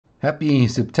Happy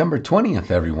September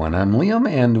 20th, everyone. I'm Liam,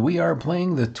 and we are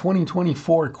playing the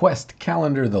 2024 quest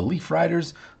calendar, The Leaf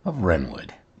Riders of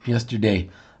Wrenwood. Yesterday,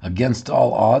 against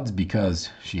all odds because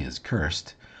she is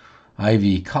cursed,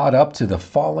 Ivy caught up to the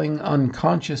falling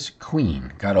unconscious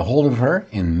queen, got a hold of her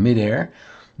in midair,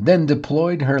 then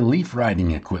deployed her leaf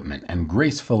riding equipment and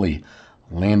gracefully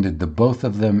landed the both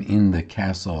of them in the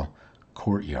castle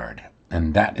courtyard.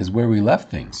 And that is where we left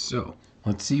things. So,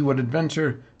 let's see what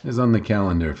adventure is on the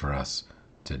calendar for us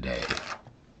today.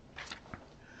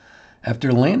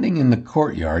 After landing in the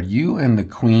courtyard, you and the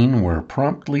queen were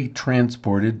promptly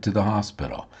transported to the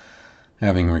hospital.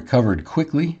 Having recovered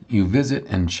quickly, you visit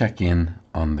and check in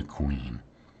on the queen.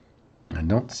 I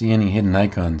don't see any hidden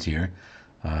icons here.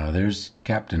 There's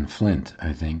Captain Flint,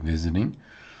 I think, visiting.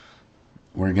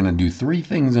 We're going to do three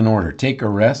things in order. Take a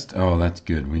rest. Oh, that's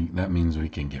good. That means we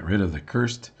can get rid of the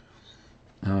cursed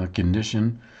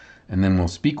condition. And then we'll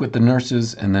speak with the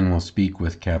nurses, and then we'll speak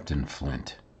with Captain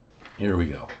Flint. Here we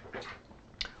go.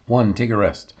 1, take a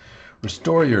rest.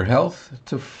 Restore your health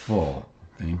to full.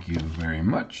 Thank you very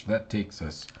much. That takes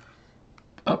us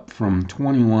up from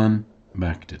 21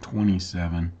 back to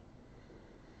 27.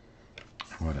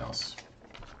 What else?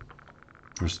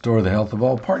 Restore the health of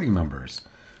all party members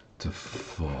to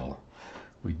full.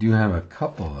 We do have a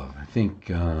couple of, I think,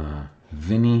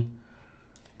 Vinny,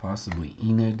 possibly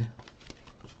Enid.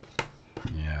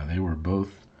 Yeah, they were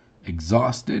both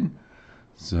exhausted,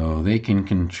 so they can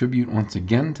contribute once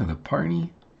again to the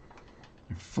party.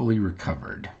 They're fully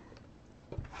recovered.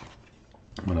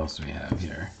 What else do we have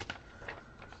here?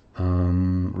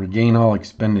 Regain all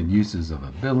expended uses of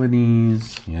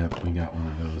abilities. Yep, we got one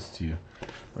of those too.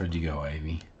 Where'd you go,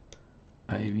 Ivy?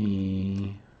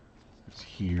 Ivy is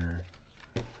here.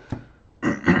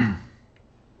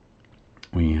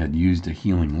 We had used a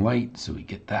healing light, so we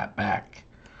get that back.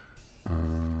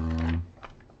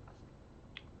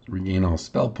 Regain all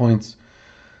spell points.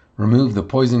 Remove the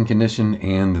poison condition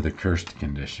and the cursed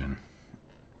condition.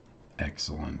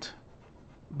 Excellent.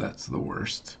 That's the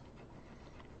worst.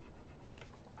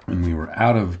 And we were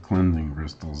out of cleansing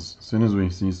crystals. As soon as we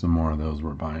see some more of those,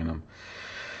 we're buying them.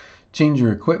 Change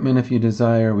your equipment if you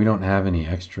desire. We don't have any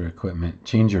extra equipment.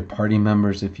 Change your party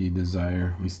members if you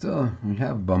desire. We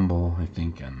have Bumble, I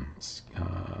think, and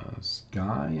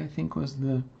Sky, I think was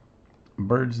the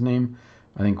bird's name.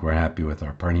 I think we're happy with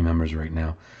our party members right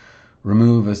now.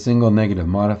 Remove a single negative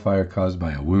modifier caused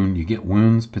by a wound. You get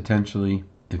wounds potentially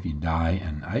if you die,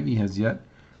 and Ivy has yet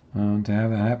to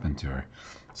have that happen to her.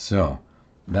 So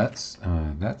that's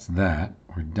that.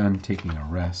 We're done taking a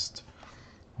rest.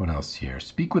 What else here?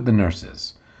 Speak with the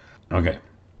nurses. Okay.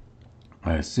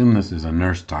 I assume this is a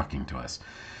nurse talking to us.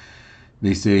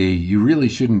 They say, you really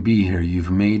shouldn't be here.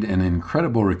 You've made an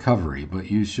incredible recovery, but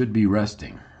you should be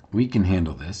resting. We can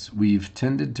handle this. We've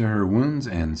tended to her wounds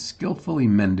and skillfully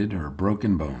mended her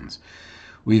broken bones.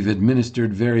 We've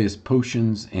administered various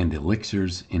potions and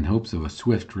elixirs in hopes of a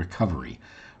swift recovery.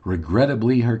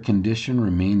 Regrettably, her condition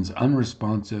remains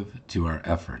unresponsive to our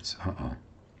efforts.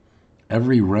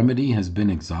 Every remedy has been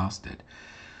exhausted.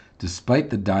 Despite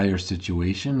the dire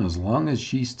situation, as long as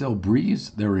she still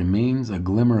breathes, there remains a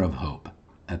glimmer of hope.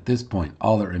 At this point,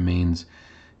 all that remains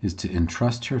is to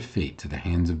entrust her fate to the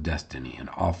hands of destiny and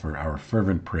offer our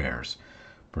fervent prayers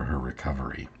for her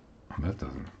recovery. That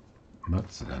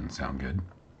doesn't sound good.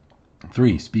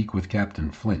 3, speak with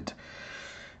Captain Flint.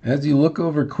 As you look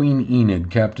over Queen Enid,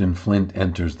 Captain Flint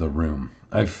enters the room.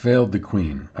 I've failed the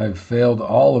Queen. I've failed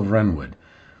all of Wrenwood.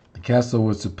 The castle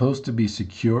was supposed to be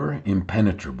secure,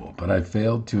 impenetrable, but I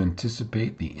failed to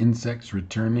anticipate the insects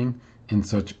returning in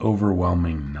such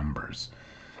overwhelming numbers.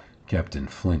 Captain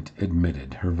Flint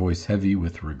admitted, her voice heavy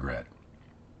with regret.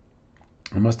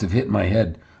 I must have hit my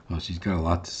head. Oh, she's got a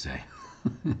lot to say.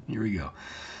 Here we go.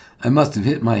 I must have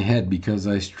hit my head because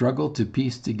I struggled to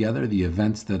piece together the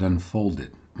events that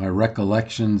unfolded. My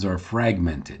recollections are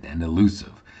fragmented and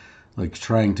elusive, like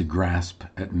trying to grasp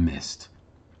at mist.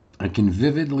 I can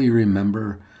vividly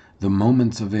remember the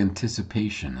moments of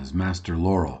anticipation as Master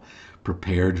Laurel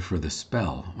prepared for the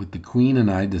spell, with the Queen and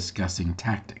I discussing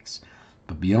tactics.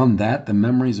 But beyond that, the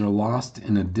memories are lost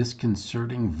in a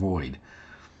disconcerting void.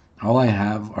 All I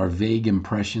have are vague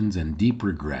impressions and deep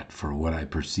regret for what I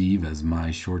perceive as my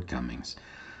shortcomings.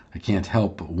 I can't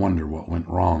help but wonder what went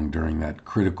wrong during that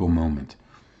critical moment.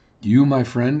 You, my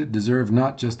friend, deserve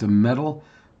not just a medal,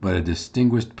 but a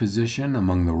distinguished position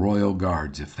among the royal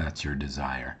guards, if that's your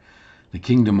desire. The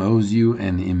kingdom owes you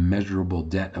an immeasurable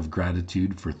debt of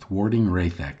gratitude for thwarting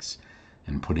Wrathex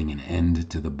and putting an end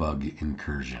to the bug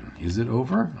incursion. Is it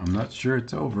over? I'm not sure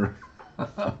it's over.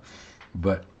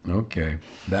 But, okay.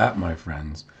 That, my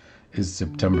friends, is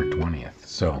September 20th.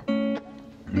 So,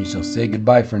 We shall say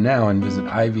goodbye for now and visit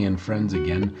Ivy and friends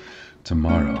again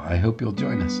tomorrow. I hope you'll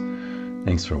join us.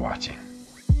 Thanks for watching.